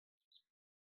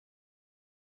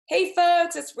Hey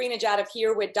folks, it's Rena Jadov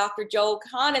here with Dr. Joel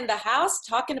Kahn in the house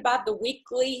talking about the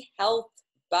weekly health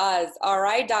buzz. All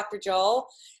right, Dr. Joel,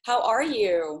 how are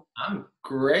you? I'm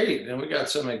great, and we got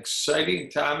some exciting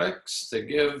topics to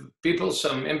give people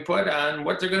some input on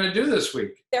what they're going to do this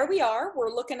week. There we are.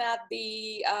 We're looking at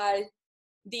the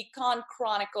Con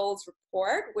Chronicles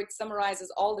report, which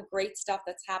summarizes all the great stuff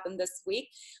that's happened this week.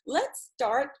 Let's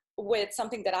start with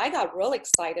something that I got real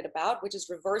excited about, which is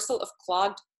reversal of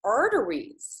clogged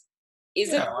arteries. Is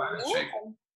it Yeah, why don't you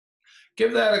real?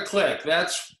 give that a click?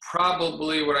 That's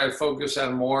probably what I focus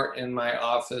on more in my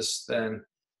office than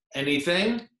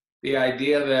anything. The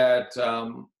idea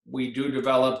that we do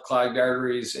develop clogged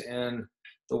arteries in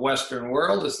the Western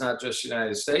world. It's not just the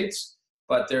United States,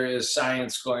 but there is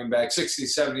science going back 60,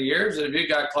 70 years. And if you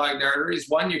got clogged arteries,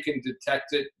 one, you can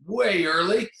detect it way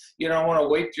early. You don't want to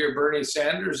wait till you're Bernie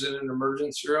Sanders in an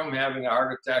emergency room having a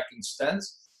heart attack and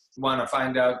stents. You want to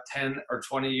find out 10 or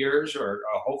 20 years or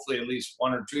hopefully at least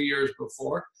 1 or 2 years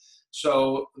before.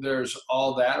 So there's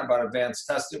all that about advanced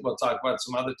testing. We'll talk about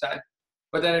some other time.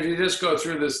 But then if you just go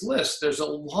through this list, there's a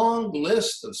long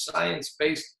list of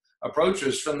science-based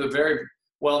approaches from the very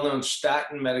well-known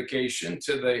statin medication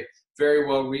to the very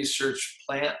well-researched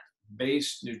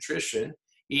plant-based nutrition,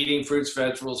 eating fruits,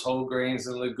 vegetables, whole grains,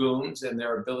 and legumes, and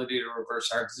their ability to reverse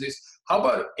heart disease. How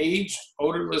about aged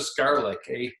odorless garlic,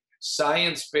 a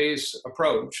science-based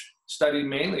approach studied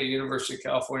mainly at the University of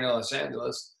California, Los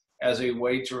Angeles, as a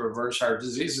way to reverse heart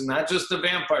disease, and not just the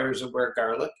vampires that wear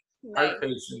garlic. Nice. Heart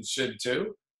patients should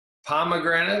too.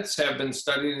 Pomegranates have been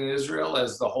studied in Israel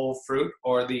as the whole fruit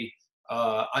or the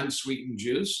unsweetened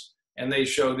juice, and they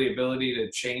show the ability to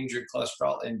change your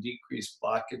cholesterol and decrease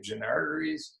blockage in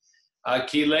arteries.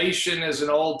 Chelation is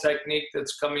an old technique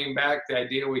that's coming back, the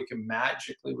idea we can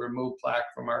magically remove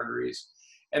plaque from arteries.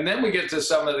 And then we get to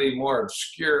some of the more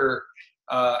obscure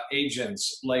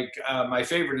agents, like my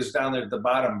favorite is down there at the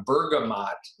bottom,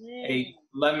 bergamot, a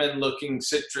lemon-looking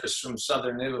citrus from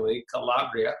southern Italy,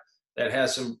 Calabria, that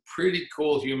has some pretty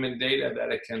cool human data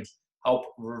that it can help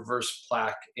reverse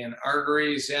plaque in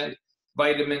arteries. And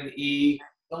vitamin E.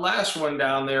 The last one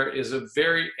down there is a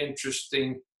very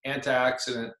interesting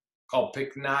antioxidant called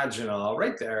pycnogenol,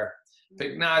 right there.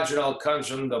 Pycnogenol comes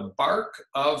from the bark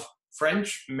of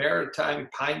French maritime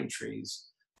pine trees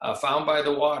found by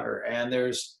the water. And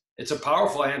it's a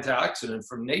powerful antioxidant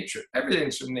from nature.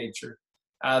 Everything's from nature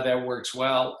that works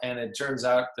well. And it turns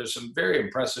out there's some very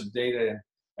impressive data. And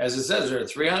as it says, there are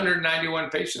 391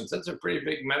 patients. That's a pretty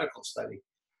big medical study.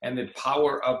 And the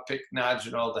power of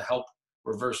pycnogenol to help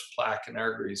reverse plaque in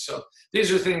arteries. So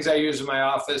these are things I use in my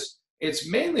office. It's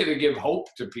mainly to give hope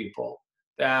to people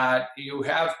that you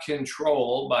have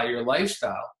control by your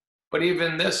lifestyle. But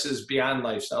even this is beyond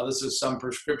lifestyle. This is some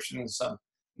prescription and some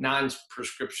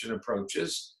non-prescription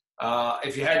approaches.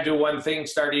 If you had to do one thing,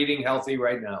 start eating healthy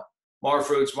right now. More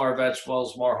fruits, more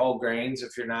vegetables, more whole grains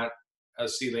if you're not a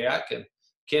celiac, and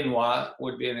quinoa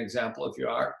would be an example if you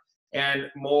are. And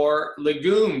more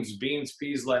legumes, beans,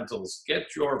 peas, lentils.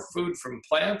 Get your food from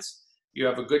plants. You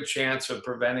have a good chance of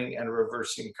preventing and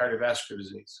reversing cardiovascular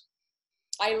disease.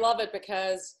 I love it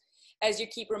because, as you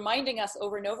keep reminding us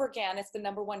over and over again, it's the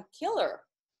 #1 killer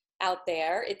out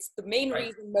there. It's the main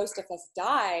reason most of us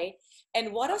die.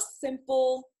 And what a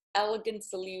simple, elegant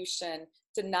solution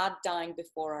to not dying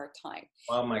before our time.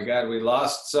 Oh my God, we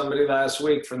lost somebody last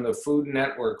week from the Food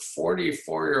Network,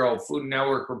 44-year-old Food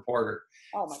Network reporter,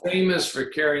 famous for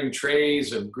carrying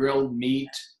trays of grilled meat,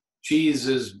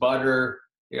 cheeses, butter,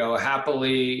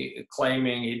 happily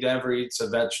claiming he never eats a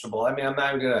vegetable. I mean, I'm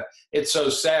not gonna, it's so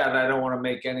sad, I don't want to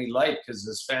make any light because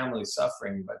his family's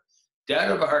suffering, but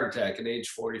dead of a heart attack at age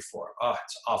 44. Oh,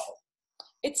 it's awful.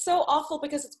 It's so awful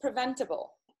because it's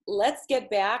preventable. Let's get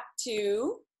back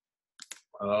to...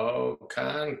 Oh,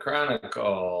 Con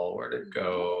Chronicle, where'd it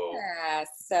go? Yeah,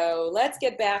 so let's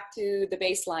get back to the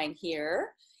baseline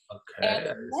here. Okay.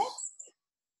 And next,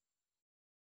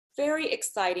 very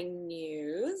exciting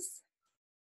news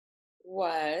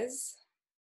was...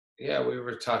 Yeah, we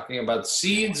were talking about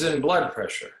seeds and blood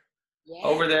pressure. Yeah.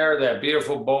 Over there, that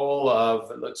beautiful bowl of,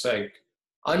 it looks like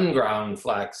unground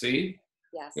flaxseed.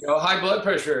 Yes. High blood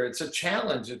pressure, it's a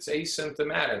challenge. It's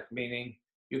asymptomatic, meaning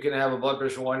you can have a blood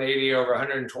pressure 180 over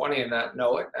 120 and not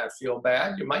know it, not feel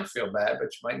bad. You might feel bad, but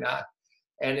you might not.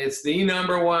 And it's the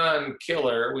 #1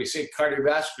 killer. We say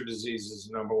cardiovascular disease is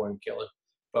the #1 killer,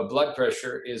 but blood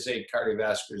pressure is a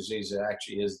cardiovascular disease. It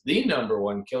actually is the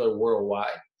 #1 killer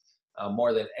worldwide,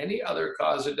 more than any other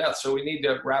cause of death. So we need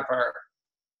to wrap our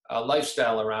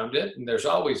lifestyle around it. And there's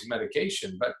always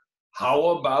medication, but how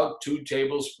about 2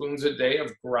 tablespoons a day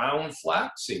of ground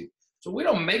flaxseed? So we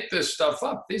don't make this stuff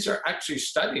up. These are actually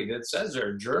studied. It says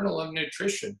there, Journal of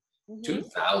Nutrition,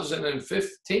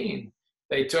 2015.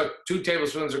 They took 2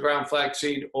 tablespoons of ground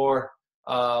flaxseed or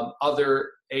other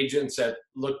agents that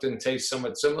looked and taste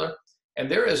somewhat similar. And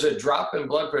there is a drop in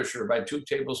blood pressure by 2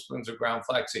 tablespoons of ground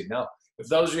flaxseed. Now, if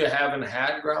those of you haven't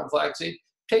had ground flaxseed,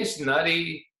 tastes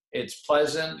nutty, it's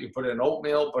pleasant. You put it in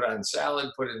oatmeal, put it on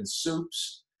salad, put it in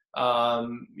soups.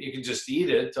 You can just eat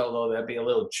it, although that'd be a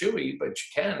little chewy, but you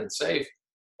can, it's safe.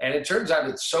 And it turns out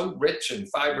it's so rich in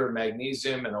fiber,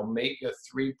 magnesium, and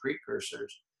omega-3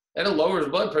 precursors that it lowers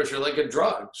blood pressure like a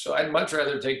drug. So I'd much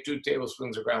rather take 2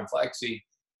 tablespoons of ground flaxseed,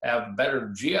 have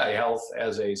better GI health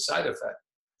as a side effect,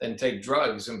 than take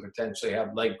drugs and potentially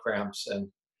have leg cramps and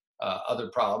other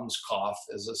problems, cough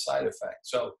as a side effect.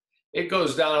 So it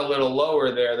goes down a little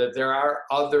lower there, that there are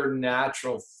other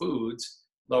natural foods,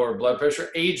 lower blood pressure.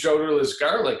 Aged odorless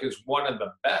garlic is one of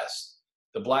the best.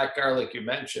 The black garlic you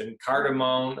mentioned,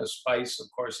 cardamom, a spice, of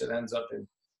course, it ends up in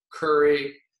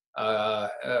curry,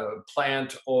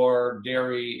 plant or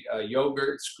dairy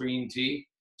yogurts, green tea.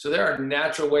 So there are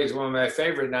natural ways. One of my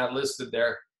favorite, not listed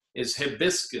there, is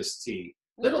hibiscus tea.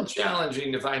 Little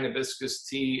challenging to find hibiscus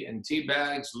tea in tea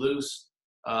bags, loose.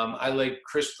 I like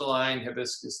crystalline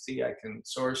hibiscus tea I can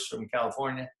source from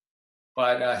California.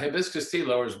 But hibiscus tea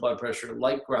lowers blood pressure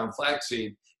like ground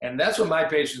flaxseed. And that's what my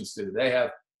patients do. They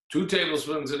have 2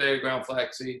 tablespoons a day of ground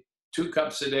flaxseed, 2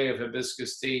 cups a day of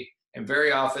hibiscus tea, and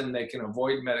very often they can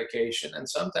avoid medication. And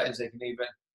sometimes they can even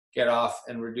get off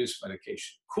and reduce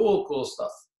medication. Cool, cool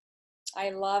stuff.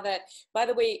 I love it. By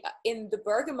the way, in the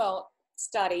bergamot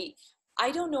study,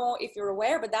 I don't know if you're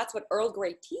aware, but that's what Earl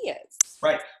Grey tea is.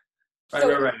 Right.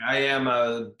 Right. I am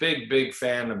a big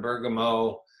fan of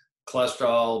bergamot,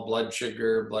 cholesterol, blood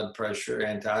sugar, blood pressure,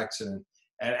 antioxidant,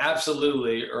 and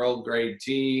absolutely Earl Grey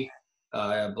tea,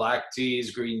 black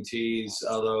teas, green teas,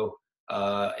 although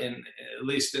at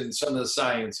least in some of the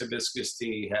science, hibiscus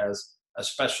tea has a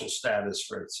special status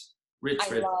for its rich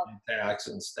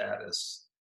antioxidant status.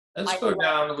 Let's go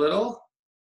down a little.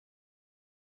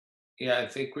 Yeah, I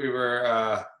think we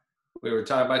were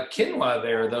talking about quinoa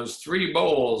there, those 3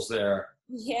 bowls there.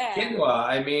 Yeah. Quinoa,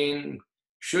 I mean,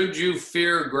 should you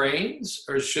fear grains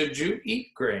or should you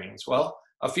eat grains? Well,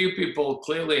 a few people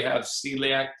clearly have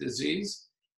celiac disease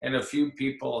and a few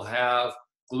people have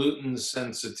gluten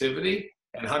sensitivity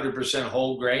and 100%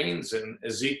 whole grains, and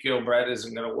Ezekiel bread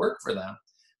isn't going to work for them.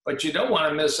 But you don't want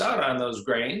to miss out on those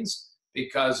grains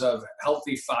because of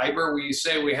healthy fiber. We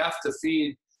say we have to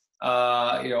feed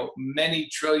many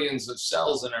trillions of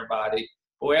cells in our body,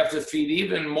 but we have to feed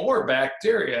even more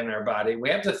bacteria in our body. We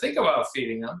have to think about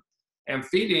feeding them, and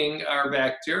feeding our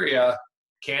bacteria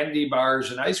candy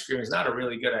bars and ice cream is not a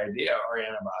really good idea, or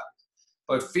antibiotics,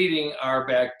 but feeding our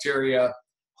bacteria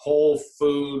whole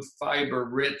food,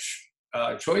 fiber-rich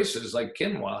choices like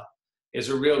quinoa is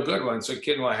a real good one. So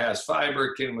quinoa has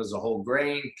fiber, quinoa is a whole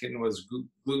grain, quinoa is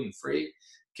gluten-free,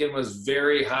 quinoa is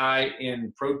very high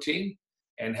in protein,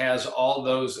 and has all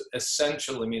those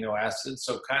essential amino acids,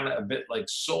 so kind of a bit like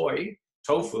soy,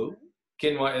 tofu.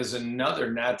 Quinoa is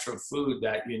another natural food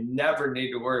that you never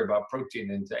need to worry about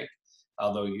protein intake,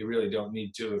 although you really don't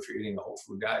need to if you're eating a whole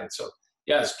food diet. So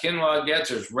yes, quinoa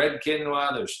there's red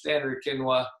quinoa, there's standard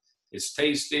quinoa. It's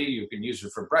tasty. You can use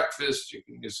it for breakfast. You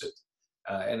can use it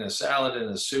in a salad, in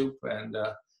a soup. And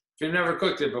if you've never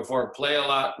cooked it before, play a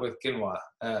lot with quinoa.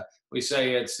 We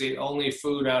say it's the only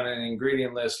food on an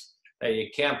ingredient list that you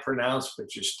can't pronounce,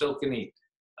 but you still can eat.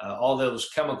 All those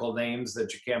chemical names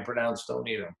that you can't pronounce, don't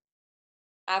eat them.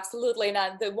 Absolutely.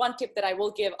 Now, the one tip that I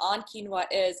will give on quinoa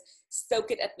is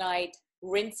soak it at night,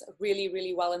 rinse really,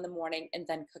 really well in the morning, and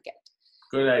then cook it.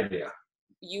 Good idea.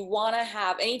 You want to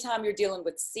have, anytime you're dealing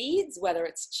with seeds, whether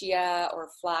it's chia or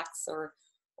flax or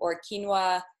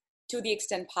quinoa, to the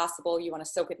extent possible, you want to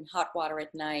soak it in hot water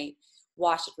at night,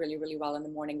 wash it really, really well in the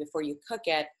morning before you cook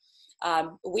it.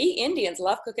 We Indians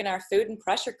love cooking our food in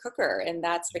pressure cooker, and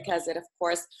that's because it, of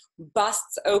course,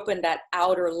 busts open that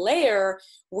outer layer,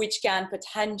 which can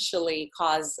potentially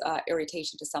cause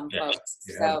irritation to some folks.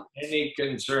 So, any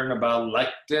concern about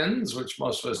lectins, which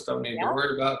most of us don't need to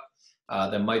worry about,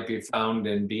 that might be found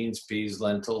in beans, peas,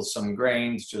 lentils, some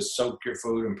grains, just soak your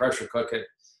food and pressure cook it,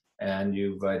 and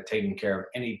you've taken care of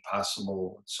any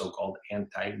possible so-called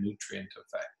anti-nutrient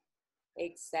effect.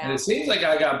 Exactly. And it seems like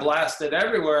I got blasted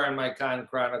everywhere in my Con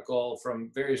Chronicle from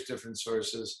various different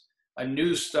sources. A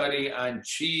new study on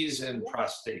cheese and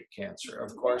prostate cancer.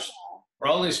 Of course, we're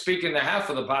only speaking to half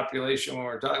of the population when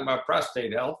we're talking about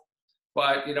prostate health.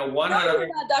 But, one out of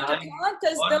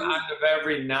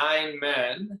every 9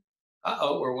 men,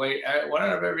 one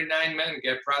out of every 9 men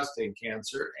get prostate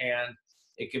cancer. And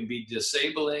It can be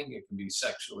disabling, it can be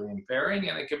sexually impairing,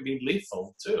 and it can be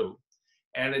lethal too.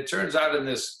 And it turns out in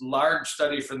this large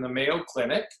study from the Mayo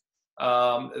Clinic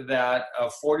that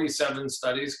 47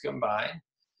 studies combined,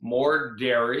 more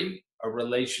dairy, a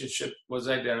relationship was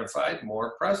identified,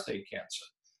 more prostate cancer.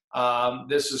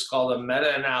 This is called a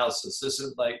meta-analysis. This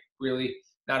is like really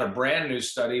not a brand new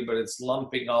study, but it's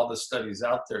lumping all the studies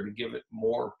out there to give it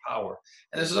more power.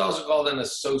 And this is also called an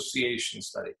association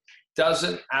study.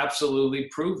 Doesn't absolutely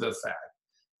prove the fact,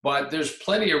 but there's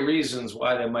plenty of reasons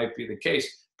why that might be the case.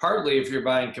 Partly if you're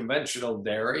buying conventional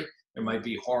dairy, there might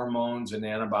be hormones and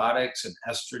antibiotics and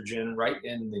estrogen right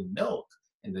in the milk,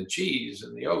 in the cheese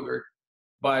and the yogurt.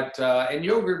 But, and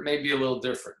yogurt may be a little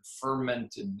different.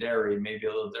 Fermented dairy may be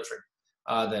a little different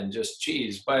than just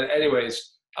cheese. But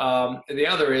anyways, the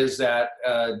other is that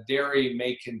dairy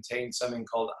may contain something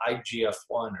called IGF-1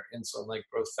 or insulin-like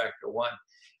growth factor 1.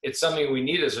 It's something we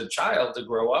need as a child to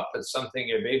grow up. It's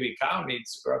something a baby cow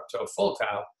needs to grow up to a full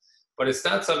cow. But it's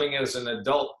not something as an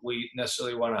adult we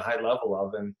necessarily want a high level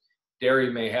of. And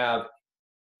dairy may have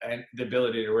the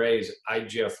ability to raise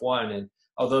IGF-1. And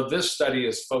although this study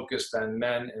is focused on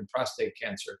men and prostate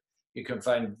cancer, you can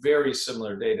find very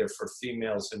similar data for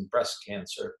females in breast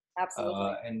cancer.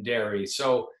 Absolutely. And dairy.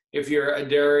 So if you're a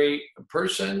dairy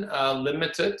person,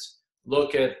 limit it.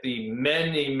 Look at the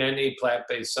many, many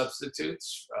plant-based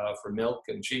substitutes for milk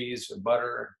and cheese and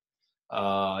butter,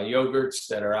 yogurts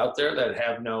that are out there that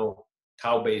have no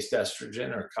cow-based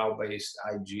estrogen or cow-based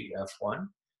IGF-1.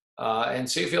 And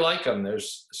see if you like them.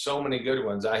 There's so many good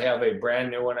ones. I have a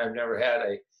brand new one I've never had,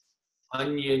 a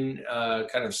onion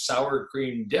kind of sour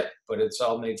cream dip, but it's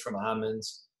all made from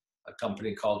almonds, a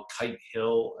company called Kite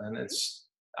Hill. And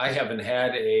I haven't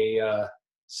had a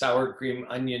sour cream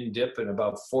onion dip in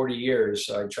about 40 years.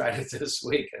 So I tried it this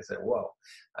week. I said, whoa,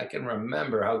 I can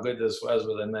remember how good this was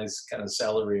with a nice kind of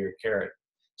celery or carrot.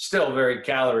 Still very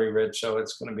calorie rich, so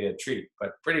it's going to be a treat,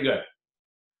 but pretty good.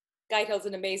 Kite Hill's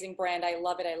an amazing brand. I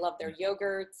love it. I love their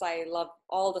yogurts. I love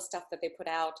all the stuff that they put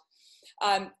out.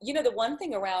 You know, the one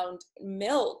thing around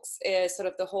milks is sort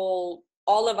of the whole,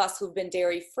 all of us who've been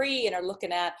dairy free and are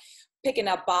looking at picking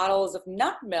up bottles of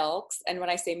nut milks. And when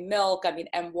I say milk, I mean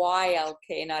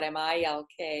MYLK, not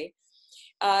MILK.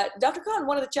 Dr. Khan,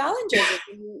 one of the challenges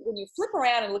is when you flip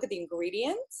around and look at the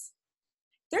ingredients,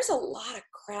 there's a lot of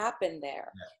crap in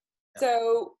there. Yeah.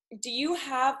 So do you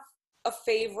have a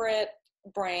favorite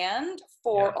brand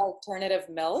for alternative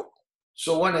milk?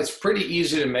 So one, it's pretty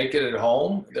easy to make it at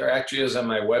home. There actually is on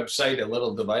my website a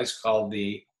little device called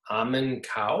the Almond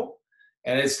Cow.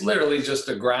 And it's literally just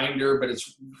a grinder, but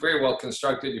it's very well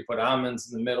constructed. You put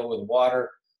almonds in the middle with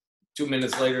water. 2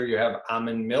 minutes later, you have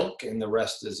almond milk, and the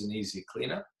rest is an easy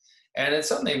cleanup. And it's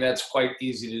something that's quite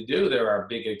easy to do. There are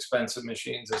big, expensive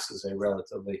machines. This is a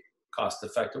relatively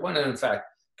cost-effective one. And in fact,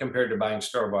 compared to buying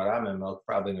store-bought almond milk,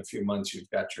 probably in a few months, you've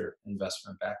got your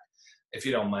investment back, if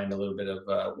you don't mind a little bit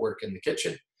of work in the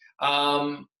kitchen.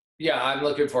 Yeah, I'm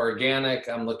looking for organic.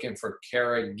 I'm looking for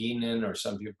carrageenan, or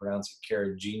some people pronounce it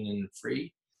carrageenan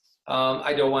free.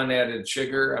 I don't want added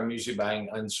sugar. I'm usually buying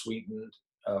unsweetened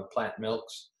plant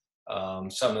milks.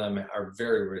 Some of them are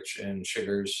very rich in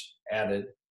sugars added.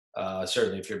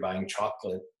 Certainly if you're buying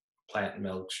chocolate, plant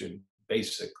milk should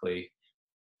basically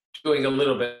doing a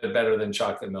little bit better than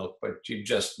chocolate milk, but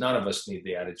none of us need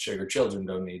the added sugar. Children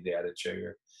don't need the added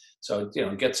sugar. So, you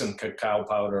know, get some cacao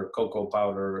powder, cocoa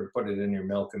powder, or put it in your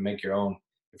milk and make your own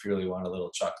if you really want a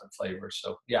little chocolate flavor.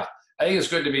 So, yeah, I think it's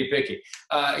good to be picky.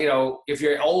 You know, if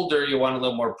you're older, you want a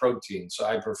little more protein. So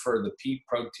I prefer the pea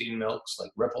protein milks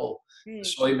like Ripple,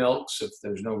 soy milks, if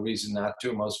there's no reason not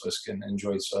to. Most of us can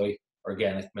enjoy soy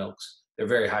organic milks. They're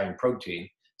very high in protein.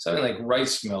 Something like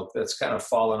rice milk, that's kind of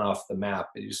fallen off the map.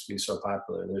 It used to be so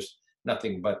popular. There's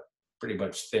nothing but pretty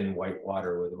much thin white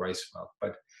water with rice milk.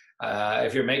 But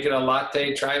if you're making a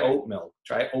latte, try oat milk.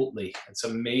 Try Oatly. It's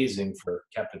amazing for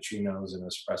cappuccinos and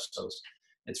espressos.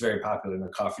 It's very popular in the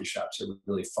coffee shops. It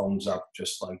really foams up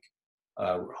just like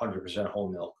 100%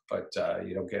 whole milk, but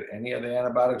you don't get any of the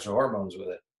antibiotics or hormones with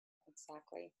it.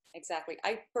 Exactly.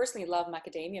 I personally love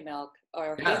macadamia milk.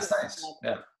 Or that's nice. Milk.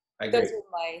 Yeah, I agree. Those are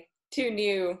my two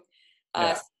new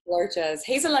splurges.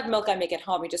 Hazelnut milk I make at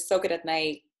home. You just soak it at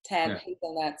night, 10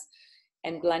 hazelnuts,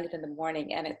 and blend it in the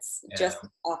morning, and it's just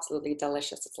absolutely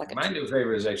delicious. It's like my new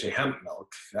favorite is actually hemp milk.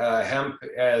 Hemp,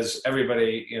 as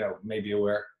everybody may be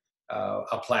aware,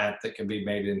 a plant that can be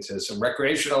made into some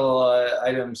recreational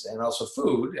items and also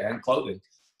food and clothing,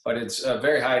 but it's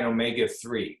very high in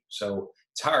omega-3. So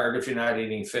it's hard if you're not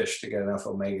eating fish to get enough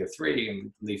omega-3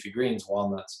 and leafy greens,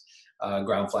 walnuts,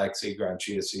 ground flaxseed, ground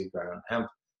chia seed, ground hemp.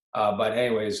 But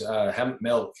anyways, hemp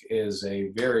milk is a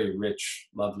very rich,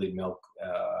 lovely milk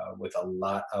with a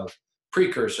lot of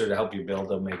precursor to help you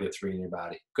build omega-3 in your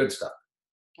body. Good stuff.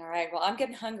 All right. Well, I'm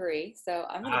getting hungry, so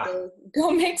I'm gonna Ah,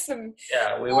 go make some.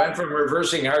 yeah, we went from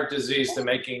reversing heart disease to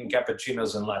making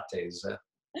cappuccinos and lattes.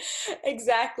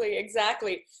 Exactly,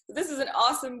 exactly. So this is an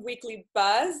awesome weekly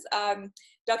buzz.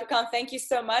 Dr. Khan, thank you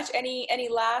so much. Any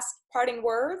last parting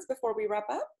words before we wrap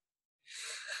up?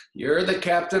 You're the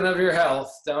captain of your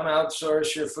health. Don't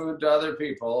outsource your food to other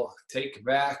people. Take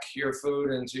back your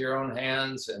food into your own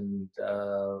hands and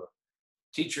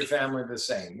teach your family the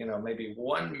same. You know, maybe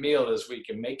one meal this week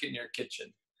and make in your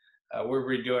kitchen. We're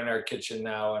redoing our kitchen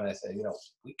now, and I say, you know,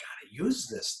 we got to use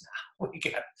this now.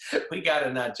 We got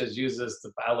to not just use this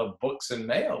to pile of books and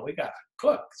mail. We got to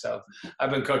cook. So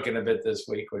I've been cooking a bit this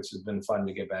week, which has been fun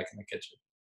to get back in the kitchen.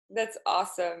 That's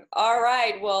awesome. All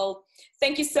right. Well,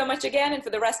 thank you so much again. And for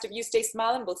the rest of you, stay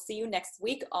smiling. We'll see you next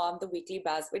week on the Weekly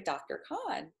Buzz with Dr.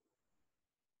 Khan.